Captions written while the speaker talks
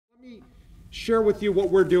share with you what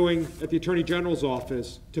we're doing at the Attorney General's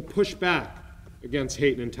office to push back against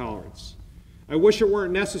hate and intolerance. I wish it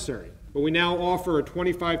weren't necessary, but we now offer a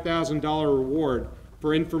 $25,000 reward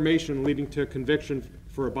for information leading to a conviction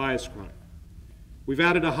for a bias crime. We've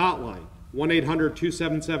added a hotline,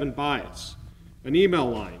 1-800-277-BIAS, an email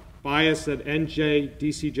line,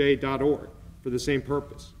 bias@njdcj.org, for the same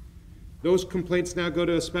purpose. Those complaints now go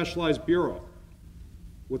to a specialized bureau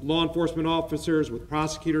with law enforcement officers, with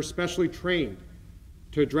prosecutors specially trained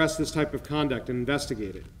to address this type of conduct and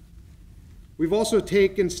investigate it. We've also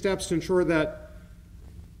taken steps to ensure that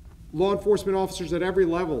law enforcement officers at every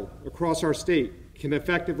level across our state can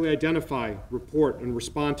effectively identify, report, and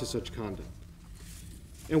respond to such conduct.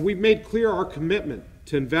 And we've made clear our commitment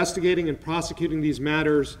to investigating and prosecuting these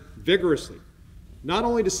matters vigorously, not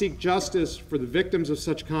only to seek justice for the victims of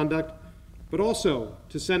such conduct, but also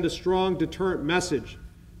to send a strong deterrent message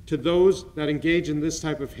to those that engage in this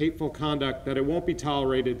type of hateful conduct, that it won't be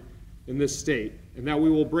tolerated in this state, and that we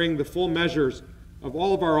will bring the full measures of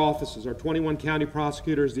all of our offices, our 21 county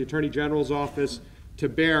prosecutors, the Attorney General's office, to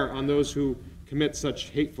bear on those who commit such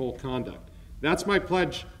hateful conduct. That's my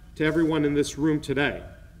pledge to everyone in this room today.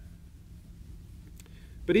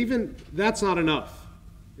 But even that's not enough.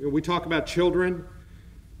 We talk about children.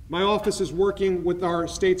 My office is working with our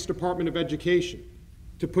state's Department of Education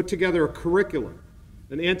to put together a curriculum,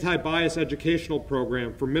 an anti-bias educational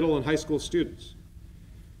program for middle and high school students.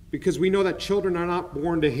 Because we know that children are not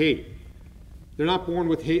born to hate. They're not born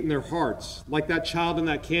with hate in their hearts. Like that child in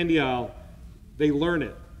that candy aisle, they learn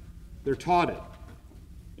it. They're taught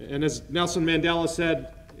it. And as Nelson Mandela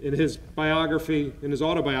said in his biography, in his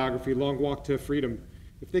autobiography, Long Walk to Freedom,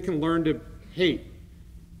 if they can learn to hate,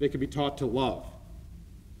 they can be taught to love.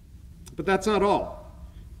 But that's not all.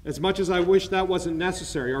 As much as I wish that wasn't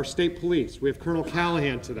necessary, our state police, we have Colonel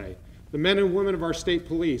Callahan today, the men and women of our state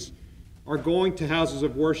police are going to houses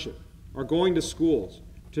of worship, are going to schools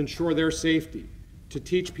to ensure their safety, to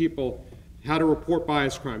teach people how to report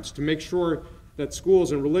bias crimes, to make sure that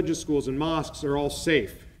schools and religious schools and mosques are all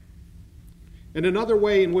safe. And another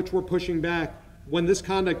way in which we're pushing back, when this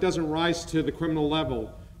conduct doesn't rise to the criminal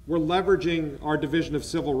level, we're leveraging our Division of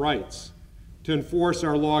Civil Rights to enforce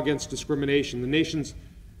our law against discrimination,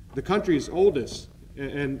 the country's oldest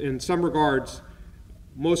and in some regards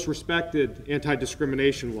most respected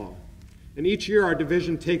anti-discrimination law. And each year our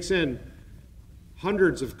division takes in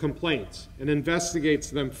hundreds of complaints and investigates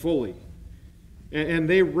them fully. And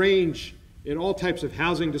they range in all types of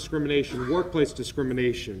housing discrimination, workplace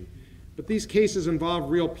discrimination. But these cases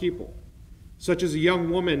involve real people, such as a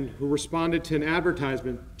young woman who responded to an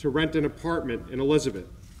advertisement to rent an apartment in Elizabeth.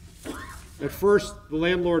 At first, the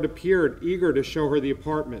landlord appeared eager to show her the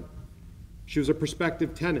apartment. She was a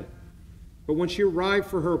prospective tenant. But when she arrived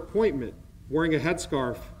for her appointment wearing a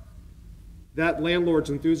headscarf, that landlord's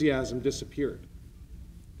enthusiasm disappeared.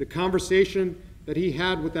 The conversation that he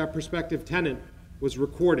had with that prospective tenant was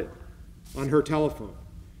recorded on her telephone.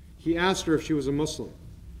 He asked her if she was a Muslim.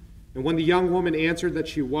 And when the young woman answered that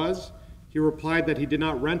she was, he replied that he did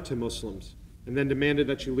not rent to Muslims, and then demanded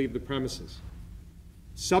that she leave the premises.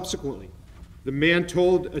 Subsequently, the man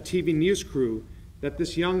told a TV news crew that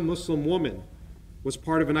this young Muslim woman was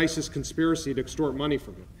part of an ISIS conspiracy to extort money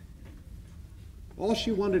from him. All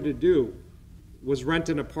she wanted to do was rent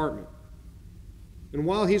an apartment. And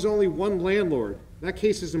while he's only one landlord, that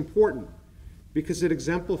case is important because it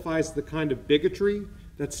exemplifies the kind of bigotry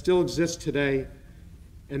that still exists today,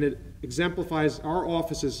 and it exemplifies our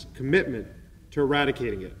office's commitment to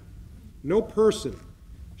eradicating it. No person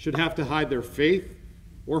should have to hide their faith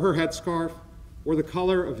or her headscarf or the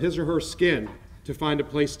color of his or her skin to find a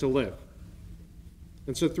place to live.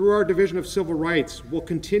 And so through our Division of Civil Rights, we'll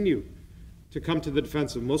continue to come to the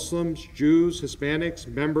defense of Muslims, Jews, Hispanics,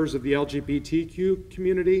 members of the LGBTQ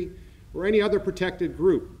community, or any other protected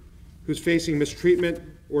group who's facing mistreatment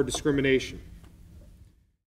or discrimination.